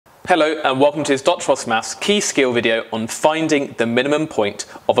Hello and welcome to this Dr. Frost Maths key skill video on finding the minimum point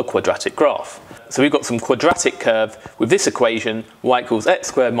of a quadratic graph. So we've got some quadratic curve with this equation, y equals x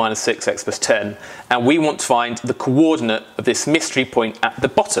squared minus 6x plus 10, and we want to find the coordinate of this mystery point at the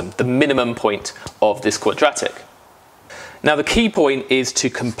bottom, the minimum point of this quadratic. Now the key point is to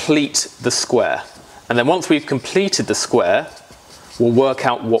complete the square, and then once we've completed the square, we'll work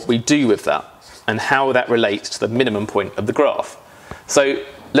out what we do with that and how that relates to the minimum point of the graph. So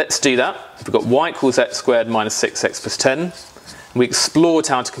let's do that. We've got y equals x squared minus 6x plus 10. We explored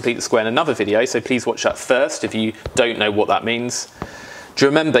how to complete the square in another video, so please watch that first if you don't know what that means. Do you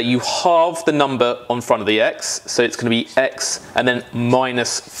remember you halve the number on front of the x, so it's going to be x and then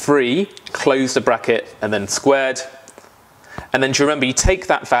minus 3, close the bracket and then squared. And then do you remember you take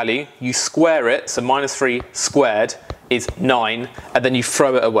that value, you square it, so minus 3 squared is 9, and then you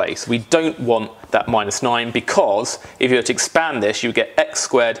throw it away. So we don't want that minus 9 because if you were to expand this, you would get x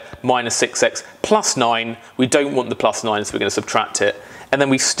squared minus 6x plus 9. We don't want the plus 9, so we're going to subtract it. And then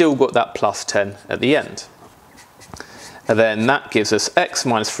we've still got that plus 10 at the end. And then that gives us x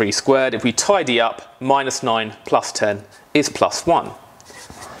minus 3 squared. If we tidy up, minus 9 plus 10 is plus 1.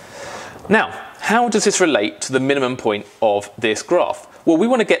 Now, how does this relate to the minimum point of this graph? Well, we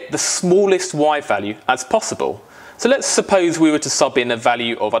want to get the smallest y value as possible. So let's suppose we were to sub in a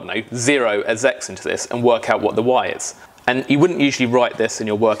value of, 0 as x into this and work out what the y is. And you wouldn't usually write this in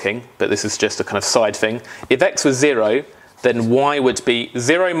your working, but this is just a kind of side thing. If x was 0, then y would be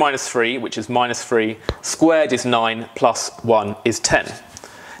 0 minus 3, which is minus 3, squared is 9, plus 1 is 10.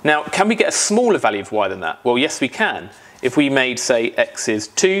 Now, can we get a smaller value of y than that? Well, yes, we can. If we made, say, x is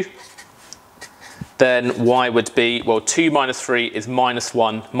 2, then y would be, well, 2 minus 3 is minus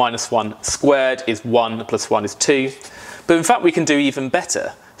 1 squared is 1 plus 1 is 2. But in fact, we can do even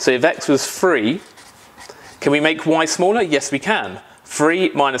better. So if x was 3, can we make y smaller? Yes, we can.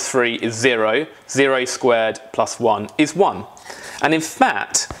 3 minus 3 is 0. 0 squared plus 1 is 1. And in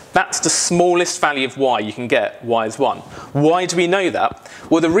fact, that's the smallest value of y you can get. Y is 1. Why do we know that?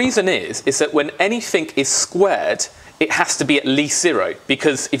 Well, the reason is that when anything is squared, it has to be at least 0,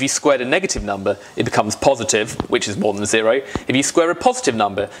 because if you square a negative number, it becomes positive, which is more than 0. If you square a positive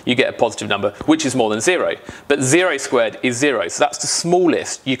number, you get a positive number, which is more than 0. But 0 squared is 0, so that's the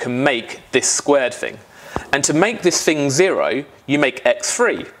smallest you can make this squared thing. And to make this thing 0, you make x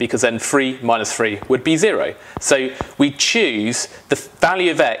 3, because then 3 minus 3 would be 0. So we choose the value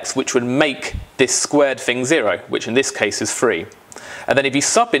of x which would make this squared thing 0, which in this case is 3. And then if you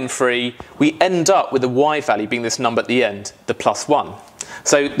sub in 3, we end up with the y value being this number at the end, the plus 1.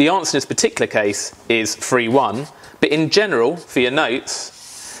 So the answer in this particular case is 3, 1. But in general, for your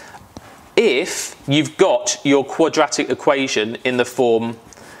notes, if you've got your quadratic equation in the form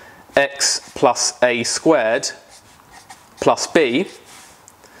x plus a squared plus b,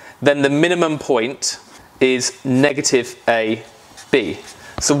 then the minimum point is negative ab.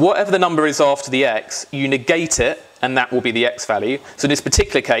 So whatever the number is after the x, you negate it, and that will be the x value. So in this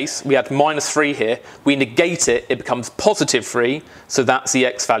particular case, we had minus 3 here. We negate it, it becomes positive 3, so that's the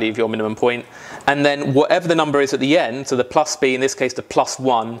x value of your minimum point. And then whatever the number is at the end, so the plus b, in this case the plus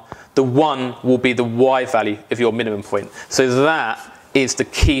 1, the 1 will be the y value of your minimum point. So that is the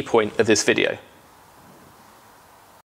key point of this video.